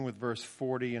With verse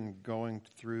 40 and going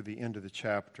through the end of the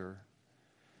chapter.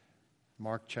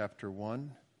 Mark chapter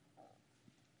 1,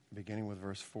 beginning with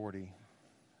verse 40.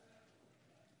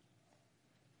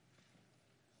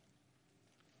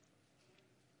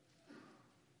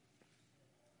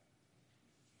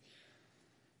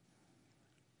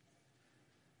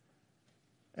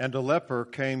 And a leper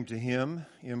came to him,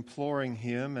 imploring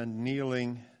him, and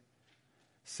kneeling,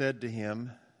 said to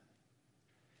him,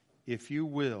 "If you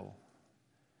will,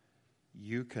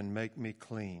 you can make me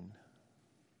clean."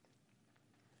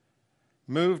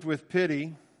 Moved with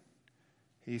pity,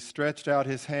 he stretched out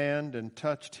his hand and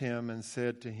touched him and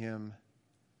said to him,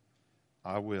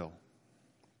 "I will.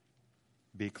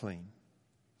 Be clean."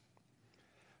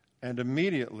 And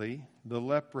immediately the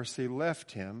leprosy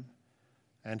left him,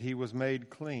 and he was made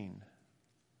clean.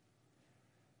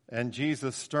 And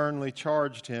Jesus sternly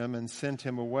charged him and sent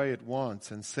him away at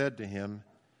once and said to him,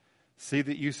 "See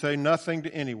that you say nothing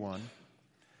to anyone,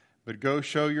 but go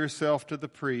show yourself to the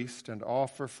priest and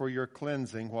offer for your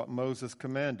cleansing what Moses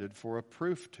commanded for a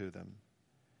proof to them."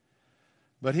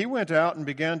 But he went out and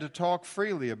began to talk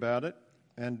freely about it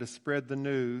and to spread the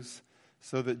news,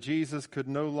 so that Jesus could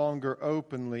no longer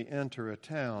openly enter a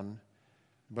town,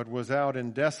 but was out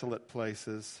in desolate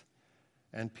places,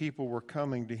 and people were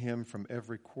coming to him from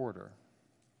every quarter.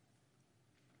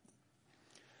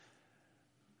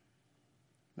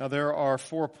 Now, there are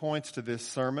 4 points to this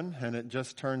sermon, and it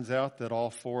just turns out that all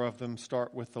 4 of them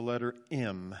start with the letter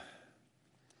M.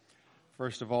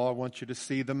 First of all, I want you to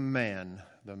see the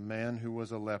man who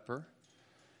was a leper.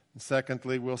 And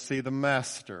secondly, we'll see the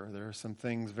master. There are some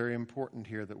things very important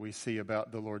here that we see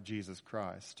about the Lord Jesus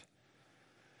Christ.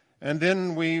 And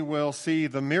then we will see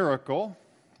the miracle.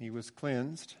 He was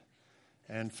cleansed.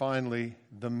 And finally,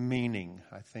 the meaning.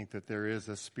 I think that there is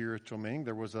a spiritual meaning.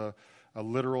 There was a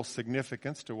literal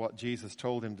significance to what Jesus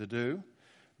told him to do.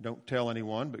 Don't tell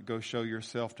anyone, but go show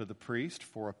yourself to the priest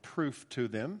for a proof to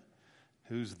them.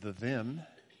 Who's the them?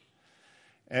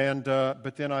 And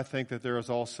but then I think that there is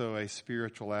also a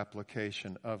spiritual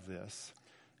application of this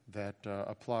that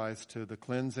applies to the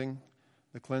cleansing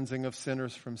of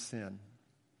sinners from sin.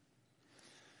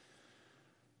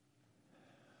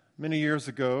 Many years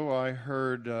ago, I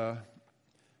heard a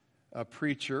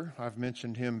preacher, I've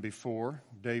mentioned him before,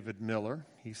 David Miller.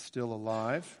 He's still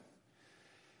alive.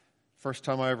 First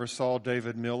time I ever saw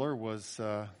David Miller was,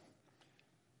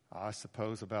 I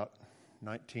suppose, about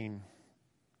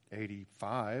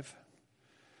 1985.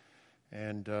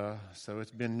 And so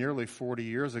it's been nearly 40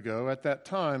 years ago. At that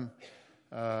time,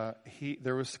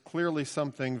 there was clearly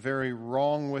something very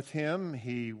wrong with him.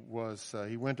 He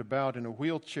went about in a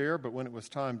wheelchair, but when it was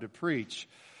time to preach,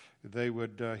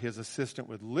 his assistant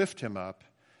would lift him up,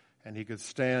 and he could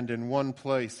stand in one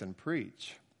place and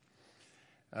preach.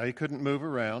 He couldn't move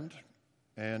around,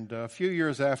 and a few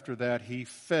years after that, he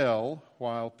fell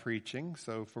while preaching.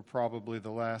 So for probably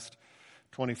the last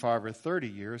 25 or 30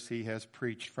 years, he has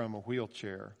preached from a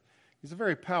wheelchair. He's a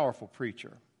very powerful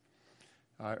preacher.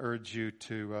 I urge you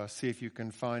to see if you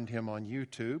can find him on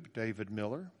YouTube, David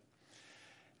Miller.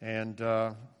 And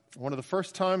one of the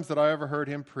first times that I ever heard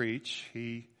him preach,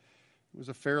 he was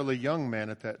a fairly young man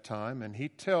at that time, and he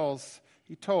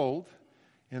told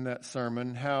in that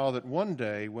sermon how that one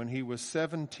day when he was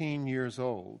 17 years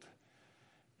old,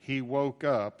 he woke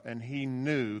up and he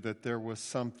knew that there was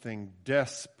something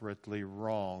desperately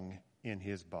wrong in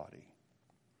his body.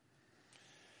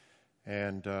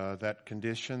 And that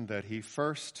condition that he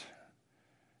first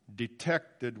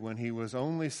detected when he was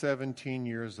only 17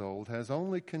 years old has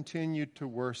only continued to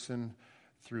worsen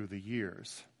through the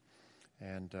years.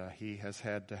 And he has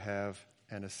had to have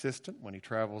an assistant when he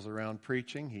travels around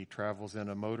preaching. He travels in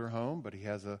a motorhome, but he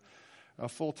has a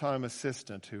full-time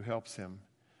assistant who helps him.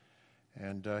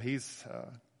 And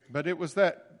but it was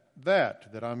that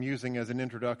I'm using as an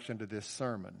introduction to this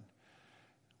sermon.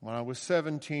 When I was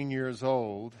 17 years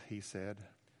old, he said,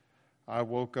 I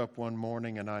woke up one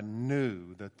morning and I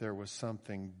knew that there was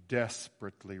something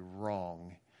desperately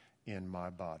wrong in my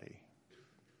body.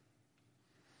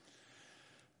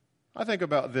 I think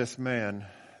about this man,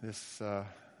 this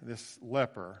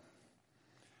leper.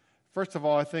 First of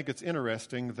all, I think it's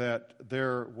interesting that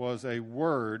there was a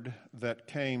word that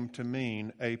came to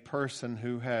mean a person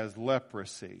who has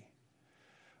leprosy.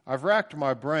 I've racked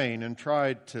my brain and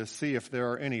tried to see if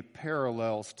there are any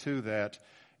parallels to that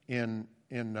in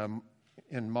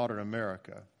modern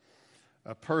America.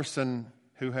 A person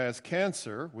who has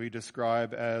cancer, we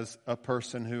describe as a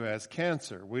person who has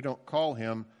cancer. We don't call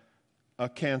him a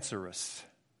cancerous.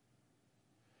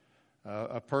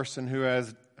 A person who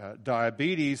has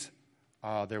diabetes,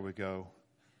 there we go,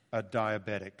 a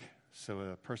diabetic. So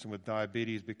a person with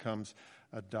diabetes becomes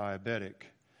a diabetic.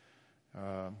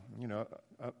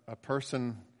 A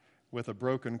person with a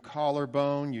broken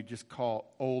collarbone, you just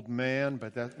call old man,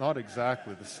 but that's not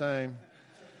exactly the same.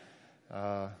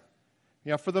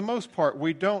 For the most part,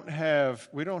 we don't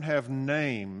have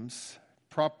names,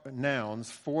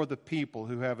 nouns for the people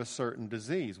who have a certain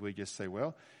disease. We just say,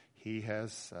 well, he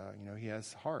has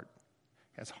heart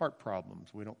problems.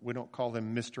 We don't call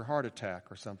him Mr. Heart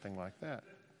Attack or something like that.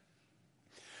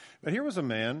 But here was a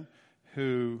man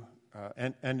who,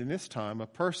 and in this time, a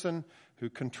person who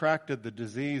contracted the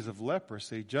disease of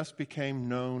leprosy just became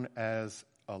known as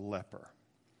a leper.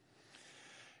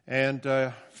 And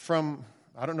I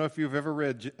don't know if you've ever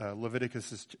read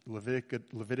Leviticus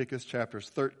chapters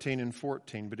 13 and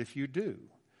 14, but if you do,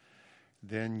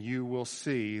 then you will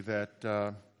see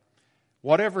that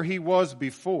whatever he was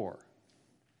before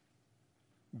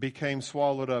became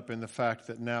swallowed up in the fact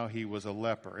that now he was a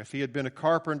leper. If he had been a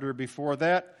carpenter before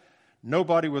that,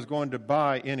 nobody was going to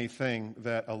buy anything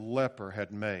that a leper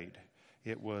had made.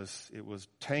 It was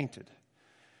tainted.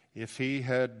 If he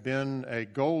had been a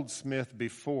goldsmith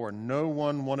before, no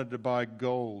one wanted to buy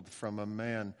gold from a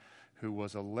man who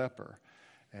was a leper.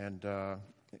 And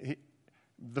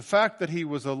the fact that he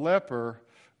was a leper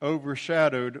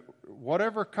overshadowed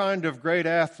whatever kind of great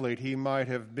athlete he might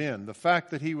have been. The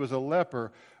fact that he was a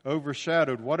leper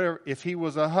overshadowed whatever, if he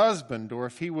was a husband or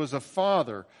if he was a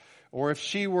father or if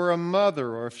she were a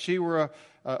mother or if she were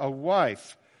a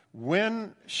wife.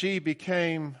 When she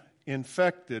became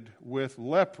infected with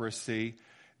leprosy,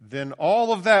 then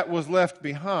all of that was left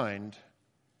behind,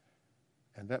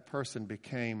 and that person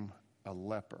became a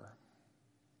leper.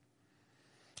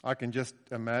 I can just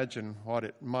imagine what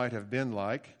it might have been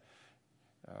like.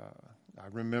 I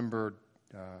remember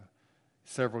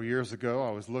several years ago,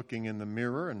 I was looking in the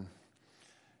mirror and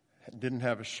didn't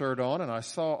have a shirt on, and I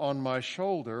saw on my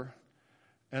shoulder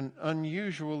an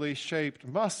unusually shaped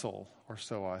muscle, or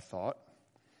so I thought.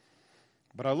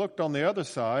 But I looked on the other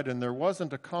side, and there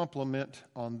wasn't a complement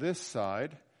on this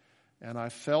side, and I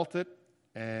felt it,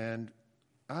 and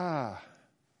that's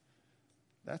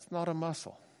not a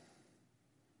muscle.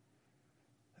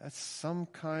 That's some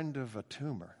kind of a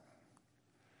tumor.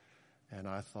 And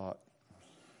I thought,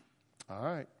 all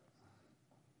right,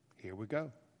 here we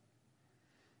go.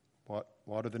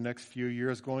 What are the next few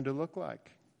years going to look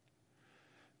like?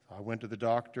 I went to the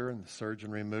doctor, and the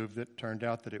surgeon removed it. Turned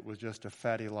out that it was just a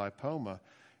fatty lipoma.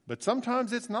 But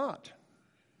sometimes it's not.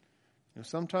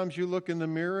 Sometimes you look in the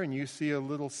mirror and you see a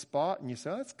little spot, and you say,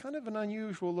 that's kind of an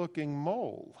unusual-looking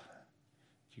mole.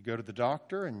 You go to the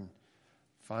doctor and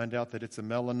find out that it's a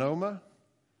melanoma.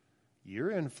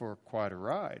 You're in for quite a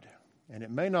ride. And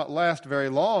it may not last very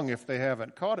long if they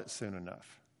haven't caught it soon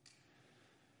enough.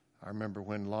 I remember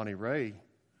when Lonnie Ray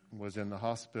was in the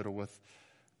hospital with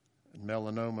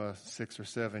melanoma 6 or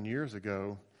 7 years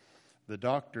ago, the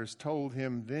doctors told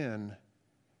him then,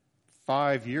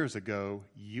 5 years ago,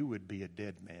 you would be a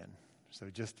dead man. So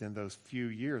just in those few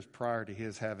years prior to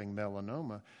his having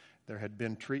melanoma, there had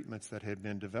been treatments that had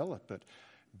been developed. But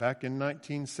back in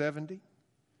 1970,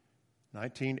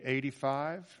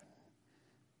 1985,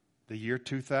 the year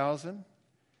 2000,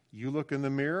 you look in the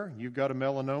mirror, you've got a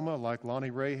melanoma like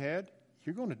Lonnie Ray had,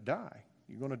 you're going to die.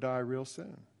 You're going to die real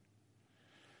soon.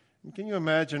 And can you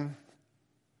imagine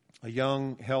a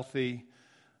young, healthy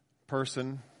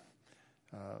person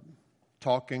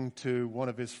talking to one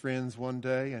of his friends one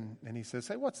day, and he says,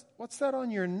 hey, what's that on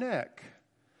your neck?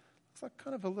 Looks like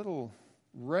kind of a little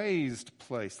raised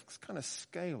place. Looks kind of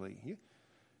scaly.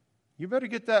 You better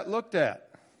get that looked at.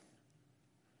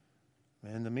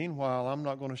 In the meanwhile, I'm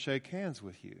not going to shake hands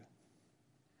with you.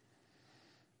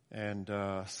 And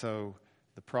so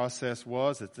the process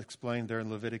was, it's explained there in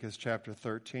Leviticus chapter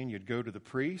 13, you'd go to the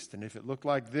priest, and if it looked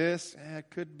like this, it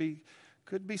could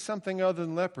be something other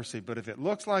than leprosy. But if it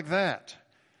looks like that,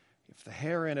 if the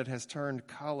hair in it has turned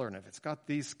color, and if it's got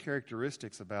these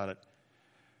characteristics about it,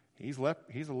 he's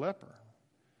a leper.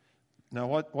 Now,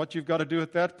 what you've got to do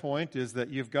at that point is that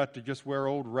you've got to just wear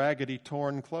old raggedy,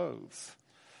 torn clothes.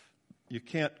 You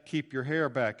can't keep your hair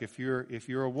back. If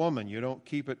you're a woman, you don't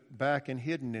keep it back and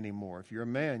hidden anymore. If you're a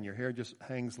man, your hair just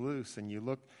hangs loose, and you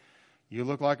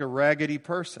look like a raggedy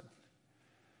person.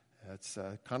 It's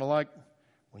kind of like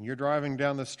when you're driving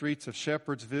down the streets of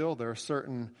Shepherdsville. There are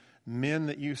certain men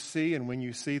that you see, and when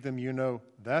you see them, you know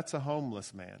that's a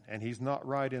homeless man, and he's not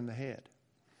right in the head.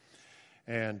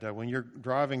 And when you're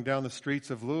driving down the streets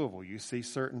of Louisville, you see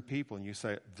certain people, and you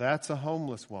say, that's a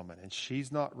homeless woman, and she's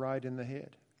not right in the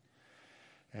head.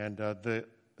 And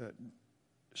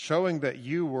showing that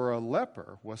you were a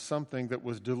leper was something that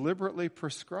was deliberately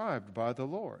prescribed by the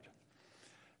Lord.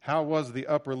 How was the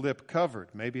upper lip covered?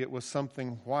 Maybe it was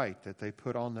something white that they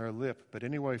put on their lip. But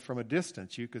anyway, from a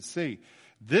distance, you could see,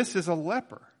 this is a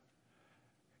leper.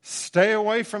 Stay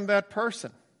away from that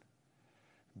person,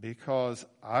 because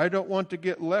I don't want to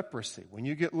get leprosy. When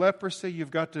you get leprosy,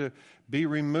 you've got to be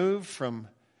removed from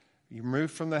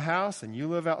the house, and you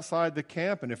live outside the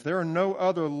camp. And if there are no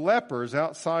other lepers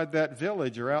outside that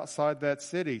village or outside that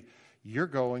city, you're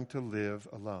going to live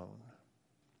alone.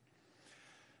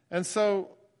 And so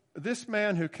this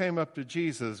man who came up to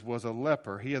Jesus was a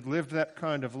leper. He had lived that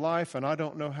kind of life, and I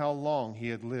don't know how long he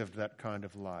had lived that kind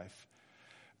of life.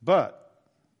 But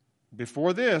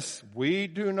before this, we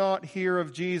do not hear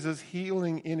of Jesus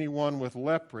healing anyone with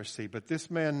leprosy, but this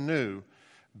man knew,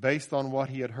 based on what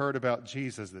he had heard about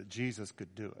Jesus, that Jesus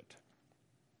could do it.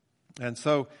 And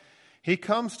so he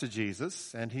comes to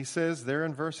Jesus, and he says there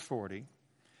in verse 40,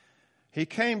 he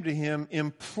came to him,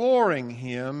 imploring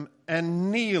him,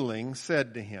 and kneeling,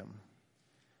 said to him.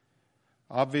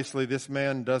 Obviously, this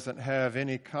man doesn't have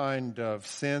any kind of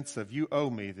sense of, you owe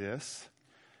me this.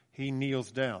 He kneels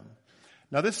down.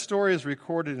 Now, this story is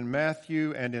recorded in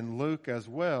Matthew and in Luke as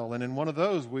well. And in one of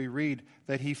those, we read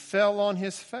that he fell on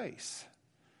his face.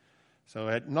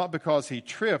 So not because he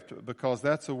tripped, but because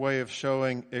that's a way of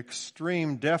showing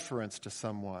extreme deference to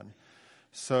someone.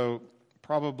 So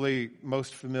probably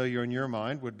most familiar in your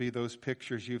mind would be those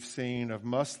pictures you've seen of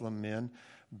Muslim men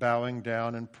bowing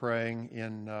down and praying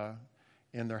in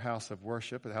their house of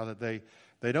worship. How that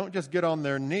they don't just get on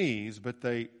their knees, but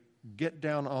they get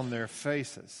down on their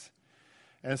faces.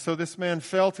 And so this man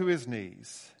fell to his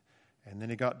knees, and then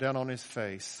he got down on his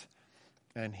face,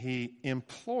 and he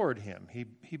implored him.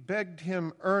 He begged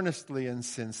him earnestly and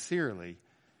sincerely,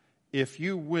 if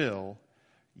you will,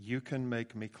 you can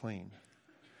make me clean.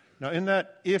 Now, in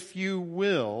that if you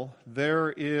will,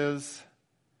 there is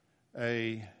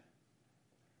a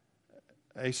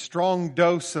strong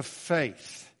dose of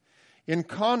faith. In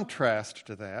contrast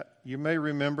to that, you may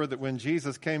remember that when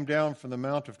Jesus came down from the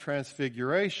Mount of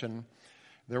Transfiguration,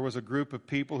 there was a group of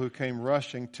people who came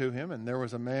rushing to him, and there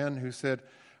was a man who said,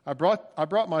 I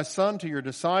brought my son to your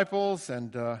disciples,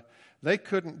 and they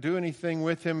couldn't do anything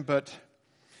with him, but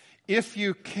if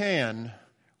you can,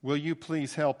 will you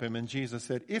please help him? And Jesus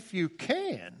said, if you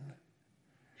can,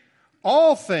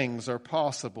 all things are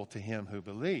possible to him who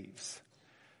believes.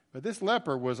 But this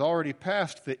leper was already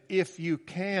past the if you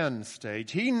can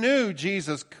stage. He knew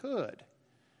Jesus could.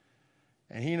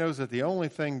 And he knows that the only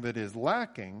thing that is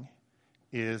lacking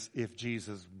is if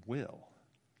Jesus will.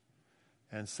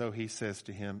 And so he says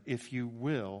to him, if you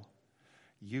will,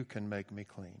 you can make me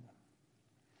clean.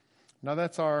 Now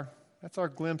that's our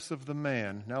glimpse of the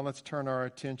man. Now let's turn our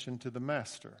attention to the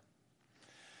master.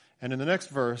 And in the next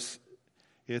verse,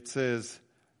 it says,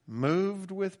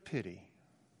 moved with pity.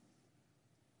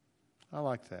 I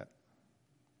like that.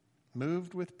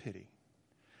 Moved with pity.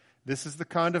 This is the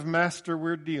kind of master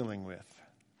we're dealing with.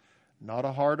 Not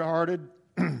a hard-hearted,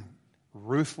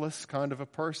 ruthless kind of a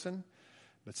person,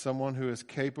 but someone who is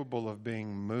capable of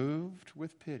being moved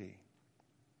with pity.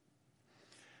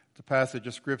 It's a passage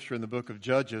of Scripture in the book of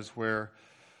Judges where,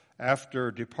 after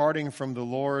departing from the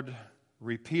Lord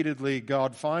repeatedly,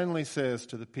 God finally says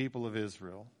to the people of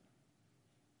Israel,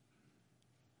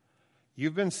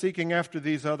 you've been seeking after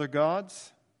these other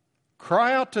gods?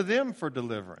 Cry out to them for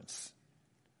deliverance.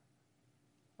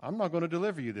 I'm not going to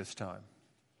deliver you this time.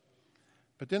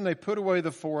 But then they put away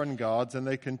the foreign gods and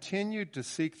they continued to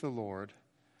seek the Lord.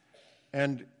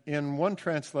 And in one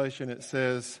translation it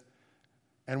says,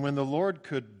 and when the Lord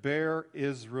could bear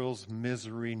Israel's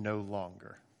misery no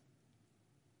longer.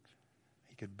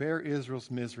 He could bear Israel's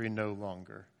misery no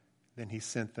longer. Then he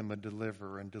sent them a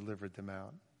deliverer and delivered them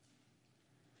out.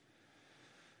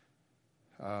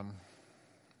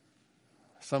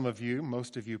 Some of you,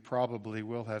 most of you probably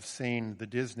will have seen the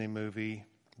Disney movie,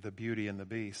 The Beauty and the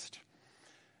Beast.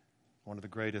 One of the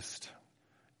greatest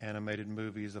animated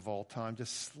movies of all time,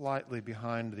 just slightly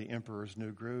behind The Emperor's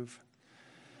New Groove.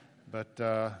 But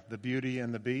The Beauty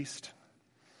and the Beast.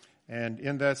 And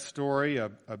in that story,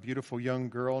 a beautiful young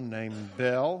girl named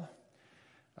Belle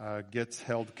gets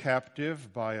held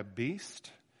captive by a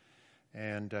beast.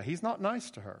 And he's not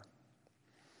nice to her.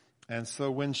 And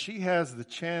so when she has the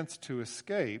chance to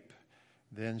escape,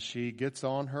 then she gets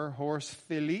on her horse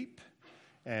Philippe,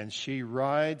 and she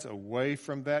rides away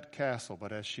from that castle.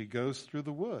 But as she goes through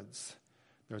the woods,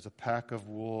 there's a pack of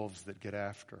wolves that get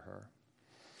after her.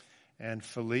 And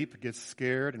Philippe gets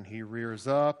scared, and he rears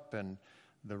up, and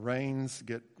the reins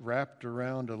get wrapped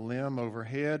around a limb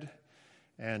overhead,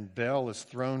 and Belle is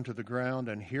thrown to the ground,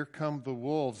 and here come the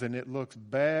wolves, and it looks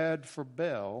bad for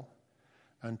Belle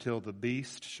until the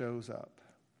beast shows up.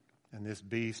 And this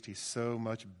beast, he's so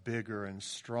much bigger and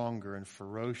stronger and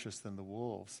ferocious than the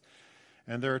wolves.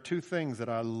 And there are two things that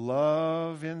I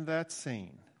love in that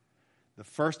scene. The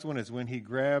first one is when he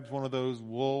grabs one of those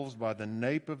wolves by the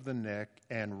nape of the neck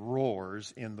and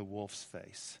roars in the wolf's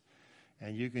face.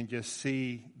 And you can just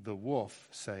see the wolf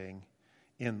saying,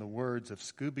 in the words of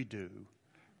Scooby-Doo,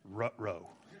 "Rut-row."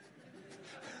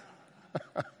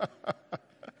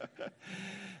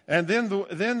 And then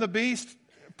the beast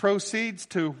proceeds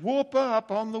to whoop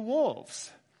up on the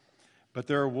wolves. But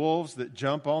there are wolves that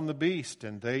jump on the beast,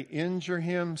 and they injure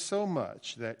him so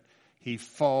much that he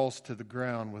falls to the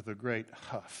ground with a great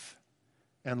huff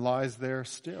and lies there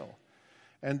still.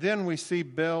 And then we see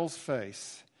Belle's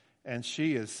face, and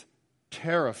she is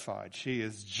terrified. She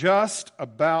is just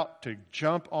about to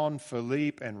jump on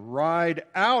Philippe and ride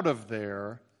out of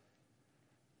there,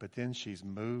 but then she's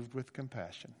moved with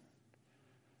compassion.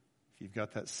 If you've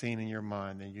got that scene in your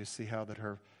mind, then you see how that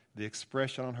the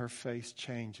expression on her face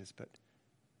changes. But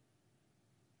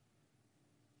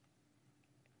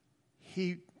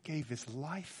he gave his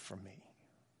life for me.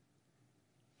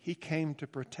 He came to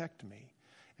protect me.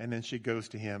 And then she goes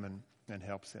to him and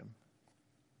helps him.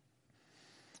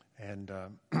 And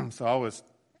so I was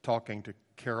talking to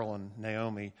Carol and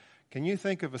Naomi. Can you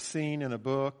think of a scene in a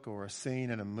book or a scene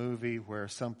in a movie where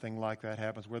something like that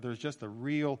happens, where there's just a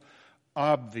real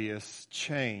obvious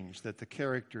change, that the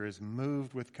character is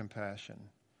moved with compassion?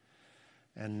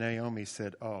 And Naomi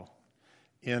said,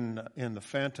 in The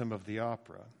Phantom of the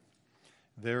Opera,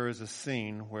 there is a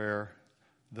scene where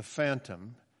the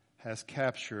Phantom has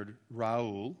captured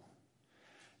Raoul,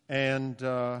 and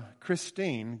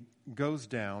Christine goes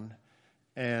down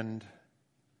and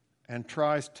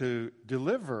tries to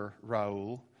deliver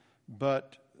Raoul,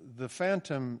 but the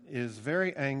Phantom is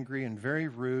very angry and very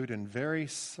rude and very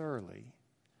surly.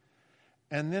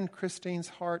 And then Christine's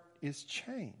heart is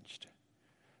changed.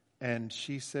 And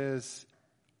she says,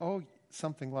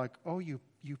 something like, you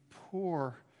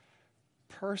poor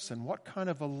person, what kind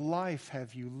of a life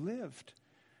have you lived?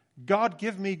 God,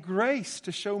 give me grace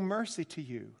to show mercy to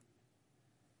you.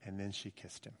 And then she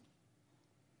kissed him.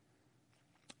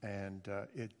 And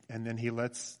then he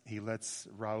lets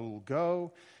Raoul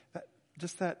go.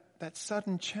 That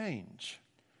sudden change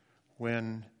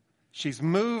when she's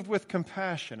moved with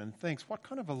compassion and thinks, what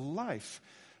kind of a life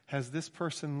has this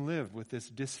person lived with this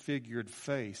disfigured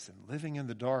face and living in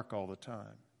the dark all the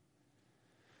time?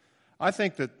 I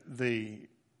think that the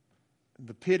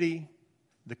pity,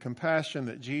 the compassion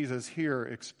that Jesus here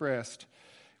expressed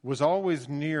was always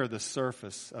near the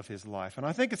surface of his life. And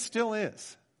I think it still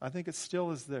is. I think it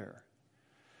still is there.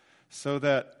 So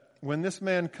that when this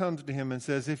man comes to him and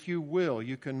says, if you will,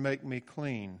 you can make me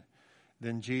clean,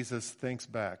 then Jesus thinks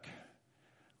back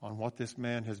on what this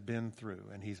man has been through,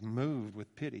 and he's moved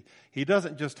with pity. He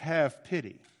doesn't just have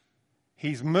pity.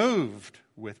 He's moved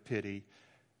with pity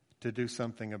to do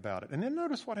something about it. And then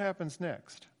notice what happens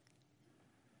next.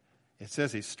 It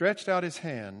says he stretched out his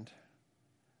hand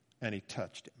and he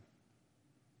touched him.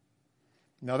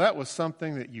 Now that was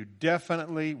something that you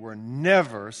definitely were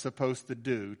never supposed to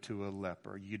do to a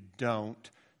leper. You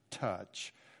don't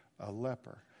touch a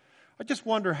leper. I just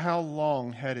wonder how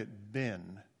long had it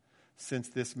been since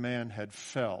this man had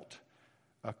felt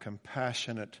a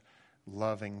compassionate,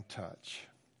 loving touch.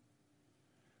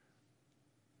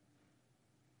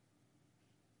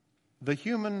 The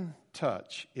human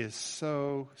touch is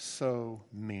so, so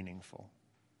meaningful.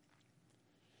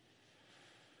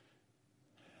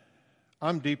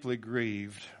 I'm deeply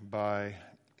grieved by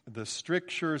the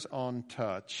strictures on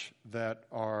touch that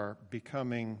are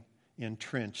becoming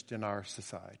entrenched in our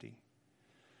society.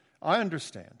 I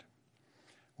understand.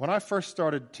 When I first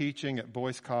started teaching at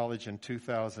Boyce College in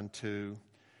 2002,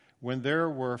 when there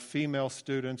were female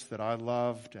students that I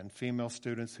loved and female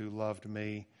students who loved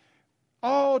me,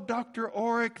 "Oh, Dr.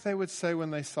 Orrick," they would say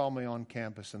when they saw me on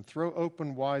campus, and throw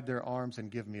open wide their arms and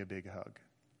give me a big hug.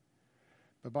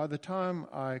 But by the time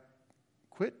I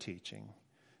quit teaching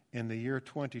in the year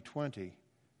 2020,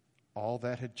 all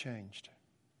that had changed.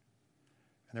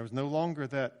 And there was no longer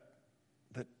that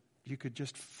you could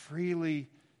just freely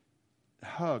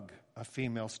hug a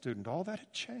female student. All that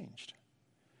had changed.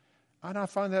 And I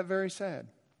find that very sad.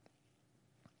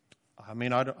 I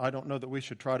mean, I don't know that we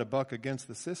should try to buck against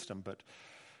the system, but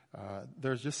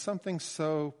there's just something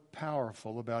so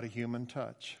powerful about a human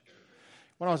touch.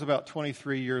 When I was about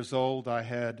 23 years old, I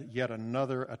had yet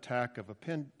another attack of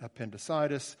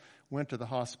appendicitis, went to the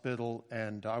hospital,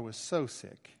 and I was so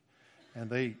sick. And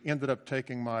they ended up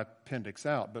taking my appendix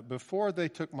out. But before they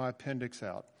took my appendix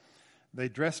out, they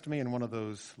dressed me in one of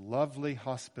those lovely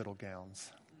hospital gowns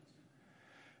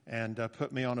and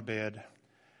put me on a bed.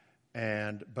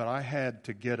 But I had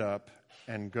to get up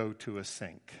and go to a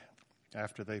sink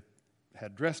after they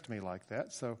had dressed me like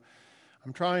that. So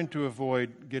I'm trying to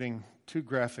avoid getting too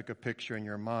graphic a picture in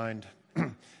your mind.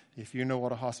 If you know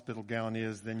what a hospital gown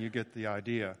is, then you get the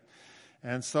idea.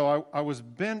 And so I was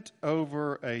bent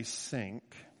over a sink,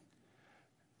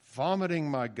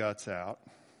 vomiting my guts out,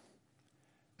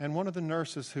 and one of the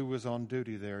nurses who was on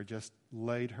duty there just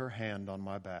laid her hand on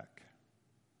my back.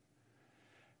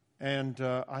 And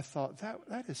I thought,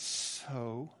 that is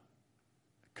so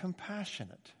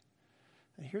compassionate.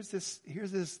 And here's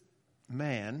this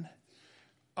man,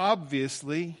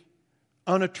 obviously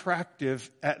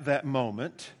unattractive at that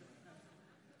moment,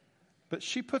 but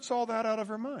she puts all that out of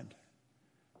her mind.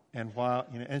 And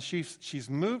and she's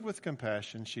moved with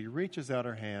compassion, she reaches out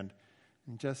her hand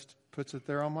and just puts it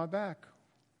there on my back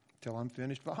till I'm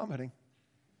finished vomiting.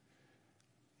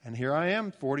 And here I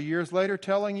am 40 years later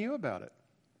telling you about it.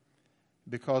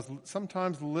 Because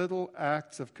sometimes little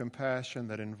acts of compassion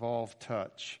that involve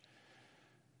touch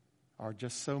are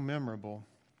just so memorable.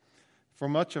 For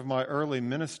much of my early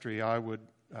ministry, I would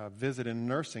visit in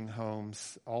nursing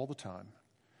homes all the time.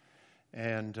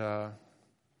 And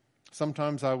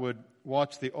sometimes I would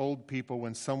watch the old people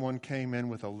when someone came in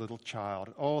with a little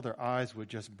child. Oh, their eyes would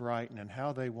just brighten and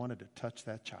how they wanted to touch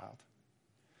that child.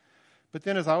 But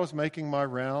then as I was making my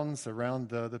rounds around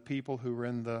the people who were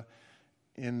in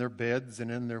their beds and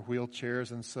in their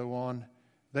wheelchairs and so on,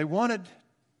 they wanted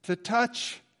to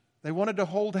touch. They wanted to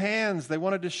hold hands. They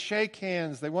wanted to shake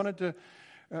hands. They wanted to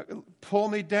pull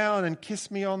me down and kiss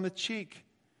me on the cheek.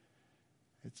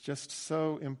 It's just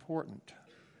so important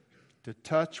to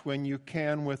touch when you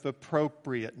can with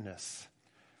appropriateness.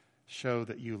 Show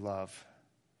that you love.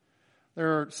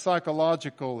 There are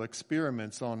psychological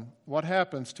experiments on what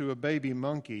happens to a baby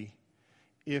monkey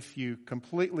if you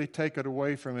completely take it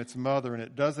away from its mother and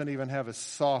it doesn't even have a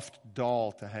soft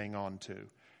doll to hang on to.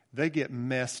 They get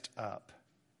messed up.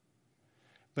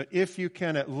 But if you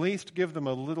can at least give them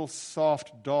a little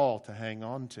soft doll to hang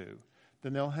on to,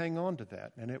 then they'll hang on to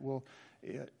that and it will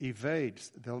evade.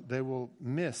 They will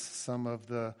miss some of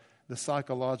the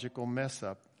psychological mess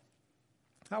up.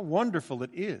 How wonderful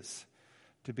it is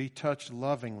to be touched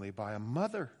lovingly by a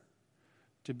mother,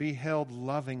 to be held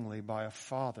lovingly by a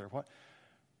father.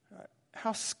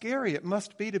 How scary it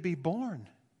must be to be born.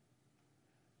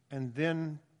 And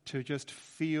then to just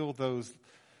feel those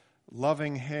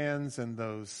loving hands and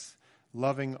those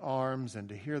loving arms and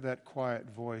to hear that quiet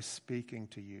voice speaking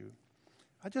to you.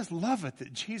 I just love it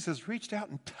that Jesus reached out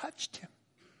and touched him.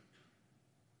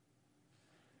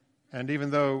 And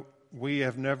even though we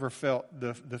have never felt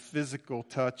the physical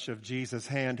touch of Jesus'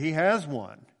 hand, he has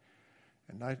one.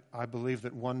 And I believe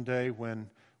that one day when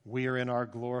we are in our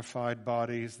glorified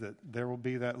bodies, that there will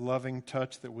be that loving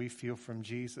touch that we feel from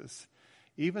Jesus.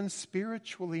 Even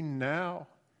spiritually now,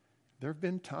 there have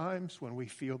been times when we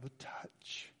feel the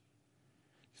touch.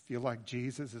 Feel like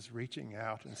Jesus is reaching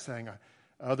out and saying,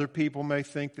 other people may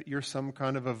think that you're some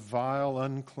kind of a vile,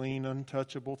 unclean,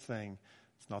 untouchable thing.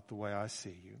 It's not the way I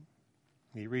see you.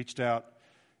 He reached out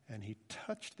and he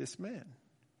touched this man.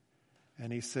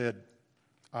 And he said,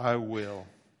 I will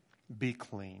be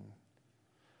clean.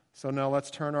 So now let's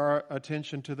turn our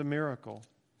attention to the miracle.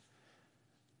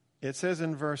 It says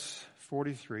in verse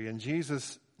 43,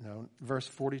 verse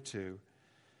 42,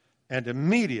 and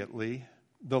immediately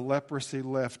the leprosy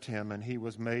left him and he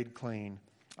was made clean.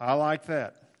 I like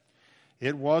that.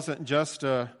 It wasn't just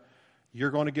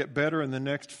you're going to get better in the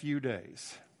next few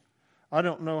days. I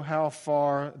don't know how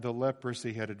far the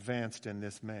leprosy had advanced in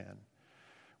this man.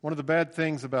 One of the bad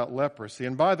things about leprosy,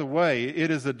 and by the way,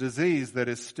 it is a disease that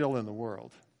is still in the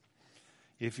world.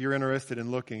 If you're interested in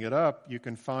looking it up, you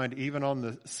can find even on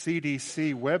the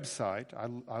CDC website,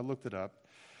 I looked it up,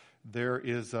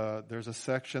 there's a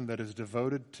section that is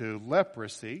devoted to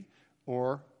leprosy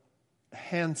or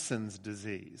Hansen's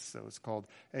disease. So it's called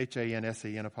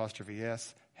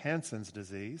HANSEN', Hansen's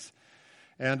disease.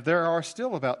 And there are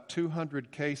still about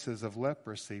 200 cases of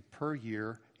leprosy per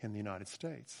year in the United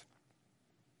States.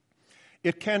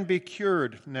 It can be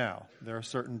cured now. There are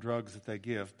certain drugs that they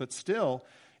give. But still,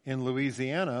 in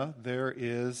Louisiana, there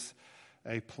is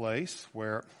a place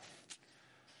where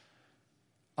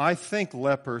I think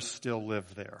lepers still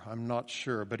live there. I'm not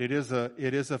sure. But it is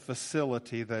a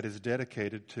facility that is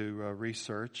dedicated to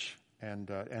research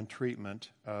and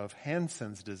treatment of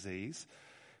Hansen's disease,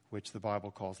 which the Bible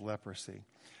calls leprosy.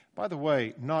 By the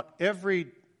way, not every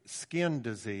skin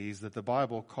disease that the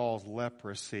Bible calls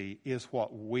leprosy is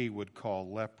what we would call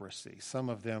leprosy. Some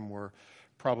of them were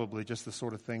probably just the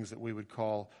sort of things that we would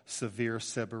call severe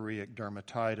seborrheic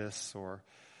dermatitis or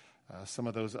some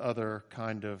of those other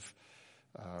kind of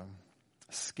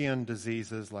skin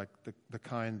diseases like the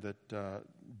kind that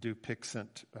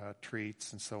Dupixent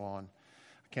treats and so on.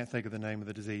 I can't think of the name of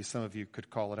the disease. Some of you could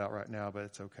call it out right now, but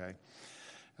it's okay.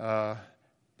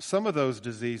 Some of those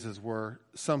diseases were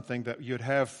something that you'd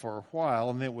have for a while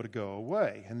and then it would go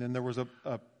away. And then there was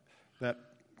that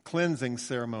cleansing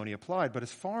ceremony applied. But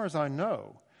as far as I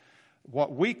know,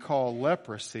 what we call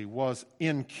leprosy was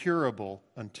incurable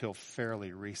until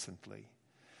fairly recently.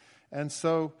 And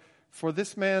so for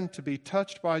this man to be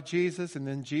touched by Jesus and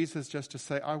then Jesus just to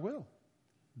say, I will,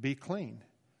 be clean.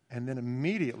 And then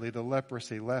immediately the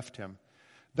leprosy left him.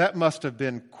 That must have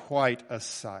been quite a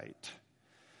sight.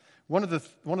 One of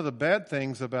the bad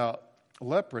things about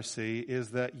leprosy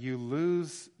is that you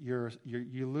lose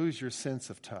your sense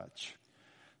of touch.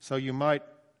 So you might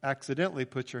accidentally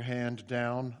put your hand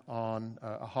down on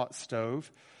a hot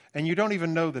stove, and you don't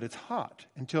even know that it's hot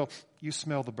until you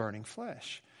smell the burning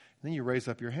flesh. And then you raise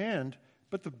up your hand,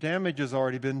 but the damage has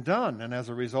already been done, and as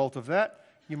a result of that,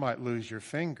 you might lose your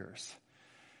fingers.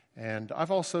 And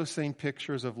I've also seen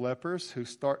pictures of lepers who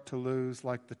start to lose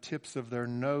like the tips of their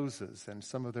noses and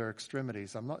some of their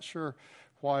extremities. I'm not sure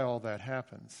why all that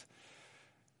happens.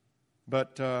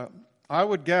 But I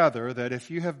would gather that if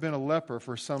you have been a leper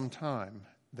for some time,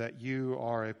 that you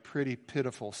are a pretty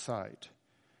pitiful sight.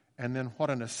 And then what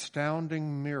an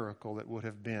astounding miracle it would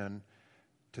have been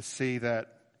to see that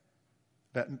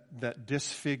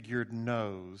disfigured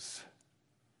nose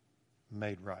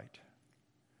made right.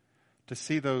 To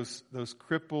see those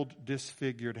crippled,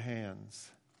 disfigured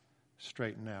hands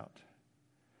straighten out.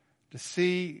 To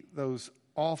see those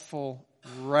awful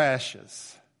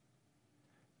rashes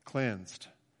cleansed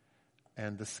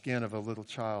and the skin of a little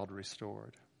child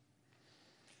restored.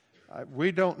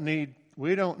 We don't need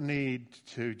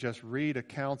to just read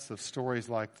accounts of stories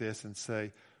like this and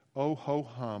say, oh ho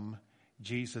hum,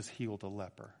 Jesus healed a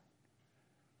leper.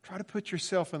 Try to put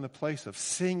yourself in the place of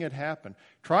seeing it happen.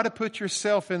 Try to put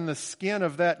yourself in the skin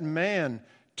of that man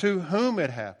to whom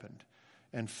it happened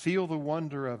and feel the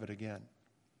wonder of it again.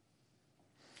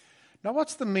 Now,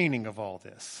 what's the meaning of all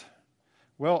this?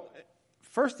 Well,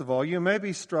 first of all, you may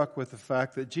be struck with the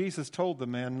fact that Jesus told the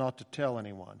man not to tell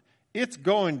anyone. It's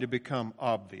going to become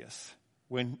obvious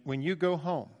when you go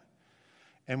home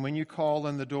and when you call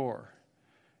in the door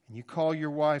and you call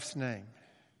your wife's name.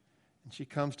 And she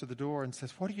comes to the door and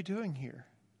says, what are you doing here?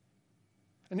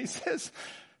 And he says,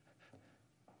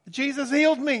 Jesus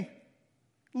healed me.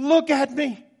 Look at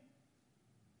me.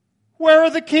 Where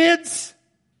are the kids?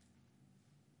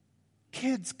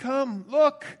 Kids, come,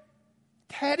 look.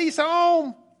 Daddy's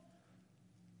home.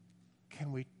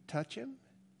 Can we touch him?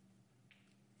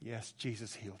 Yes,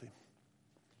 Jesus healed him.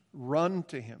 Run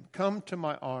to him. Come to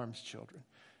my arms, children.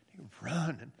 You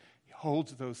run and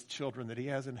holds those children that he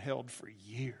hasn't held for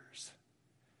years.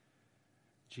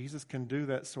 Jesus can do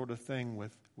that sort of thing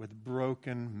with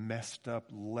broken, messed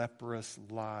up, leprous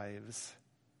lives.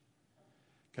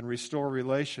 Can restore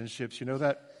relationships. You know,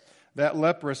 that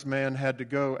leprous man had to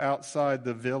go outside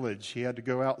the village. He had to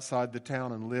go outside the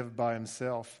town and live by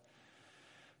himself.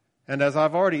 And as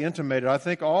I've already intimated, I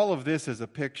think all of this is a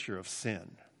picture of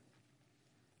sin.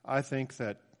 I think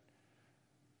that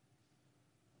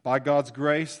by God's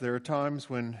grace, there are times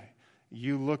when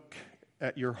you look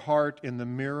at your heart in the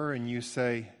mirror and you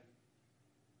say,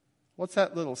 what's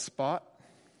that little spot?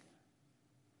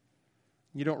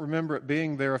 You don't remember it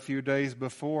being there a few days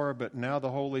before, but now the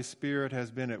Holy Spirit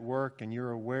has been at work and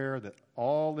you're aware that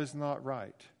all is not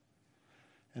right.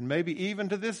 And maybe even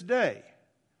to this day,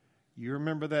 you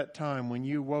remember that time when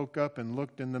you woke up and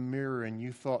looked in the mirror and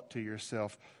you thought to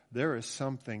yourself, there is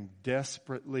something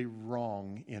desperately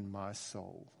wrong in my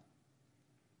soul.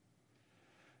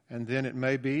 And then it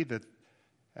may be that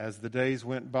as the days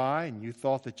went by and you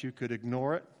thought that you could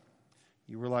ignore it,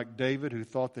 you were like David who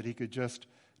thought that he could just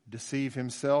deceive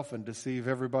himself and deceive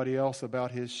everybody else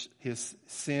about his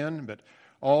sin. But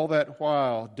all that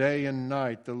while, day and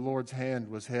night, the Lord's hand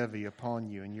was heavy upon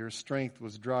you and your strength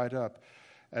was dried up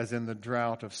as in the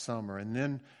drought of summer. And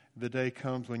then the day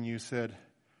comes when you said,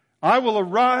 I will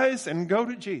arise and go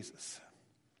to Jesus.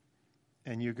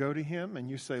 And you go to him and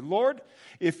you say, Lord,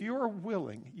 if you are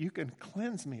willing, you can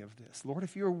cleanse me of this. Lord,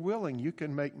 if you are willing, you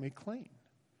can make me clean.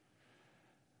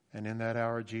 And in that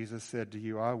hour, Jesus said to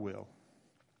you, I will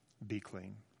be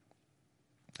clean.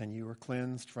 And you were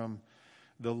cleansed from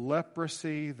the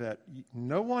leprosy that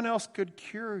no one else could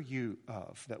cure you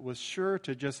of, that was sure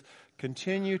to just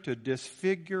continue to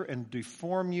disfigure and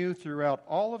deform you throughout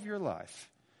all of your life.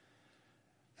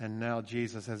 And now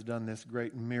Jesus has done this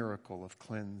great miracle of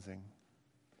cleansing.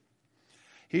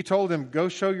 He told him, go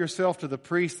show yourself to the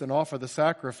priest and offer the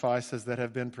sacrifices that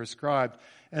have been prescribed,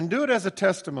 and do it as a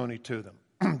testimony to them.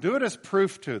 Do it as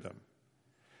proof to them.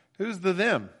 Who's the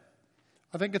them?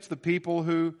 I think it's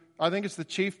the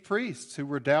chief priests who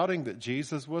were doubting that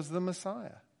Jesus was the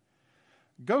Messiah.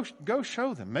 Go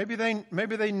show them. Maybe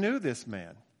they knew this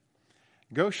man.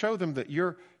 Go show them that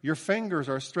your fingers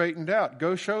are straightened out.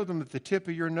 Go show them that the tip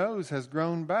of your nose has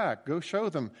grown back. Go show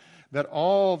them that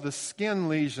all the skin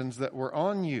lesions that were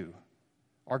on you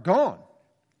are gone.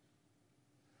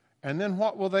 And then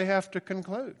what will they have to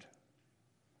conclude?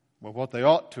 Well, what they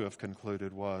ought to have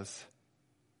concluded was,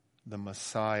 the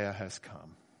Messiah has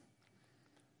come.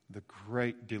 The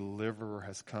great deliverer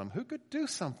has come. Who could do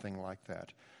something like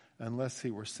that unless he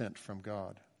were sent from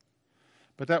God?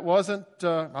 But that wasn't,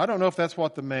 I don't know if that's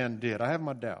what the man did. I have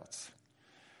my doubts.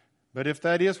 But if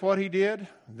that is what he did,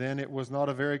 then it was not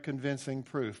a very convincing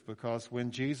proof, because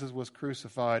when Jesus was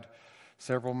crucified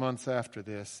several months after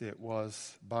this, it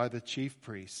was by the chief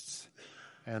priests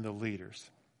and the leaders.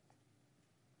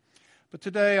 But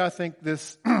today I think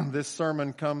this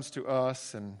sermon comes to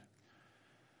us, and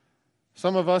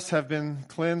some of us have been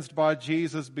cleansed by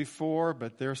Jesus before,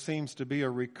 but there seems to be a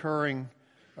recurring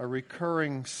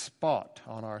spot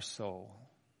on our soul.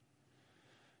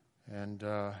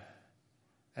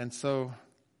 And so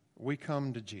we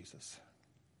come to Jesus.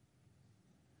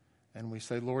 And we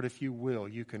say, Lord, if you will,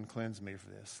 you can cleanse me of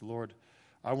this. Lord,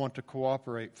 I want to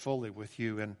cooperate fully with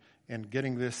you in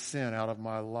getting this sin out of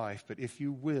my life. But if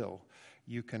you will,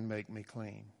 you can make me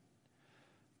clean.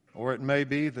 Or it may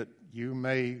be that you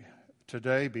may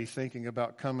today be thinking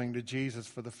about coming to Jesus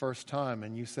for the first time,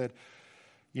 and you said,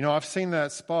 I've seen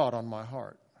that spot on my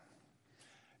heart,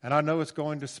 and I know it's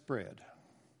going to spread.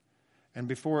 And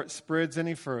before it spreads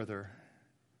any further,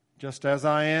 just as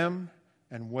I am,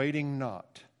 and waiting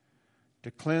not,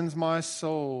 to cleanse my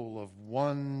soul of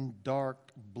one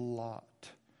dark blot,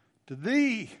 to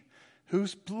thee,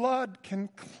 whose blood can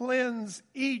cleanse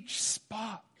each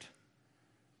spot,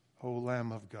 O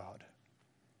Lamb of God,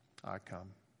 I come.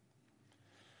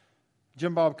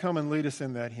 Jim Bob, come and lead us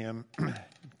in that hymn.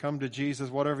 Come to Jesus,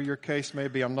 whatever your case may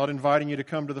be. I'm not inviting you to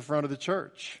come to the front of the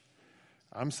church.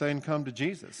 I'm saying come to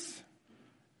Jesus,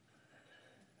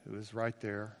 who is right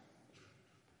there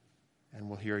and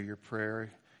will hear your prayer. You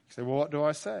say, well, what do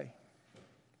I say?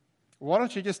 Why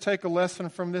don't you just take a lesson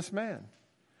from this man?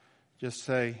 Just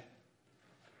say,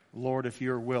 Lord, if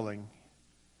you're willing,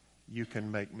 you can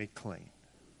make me clean.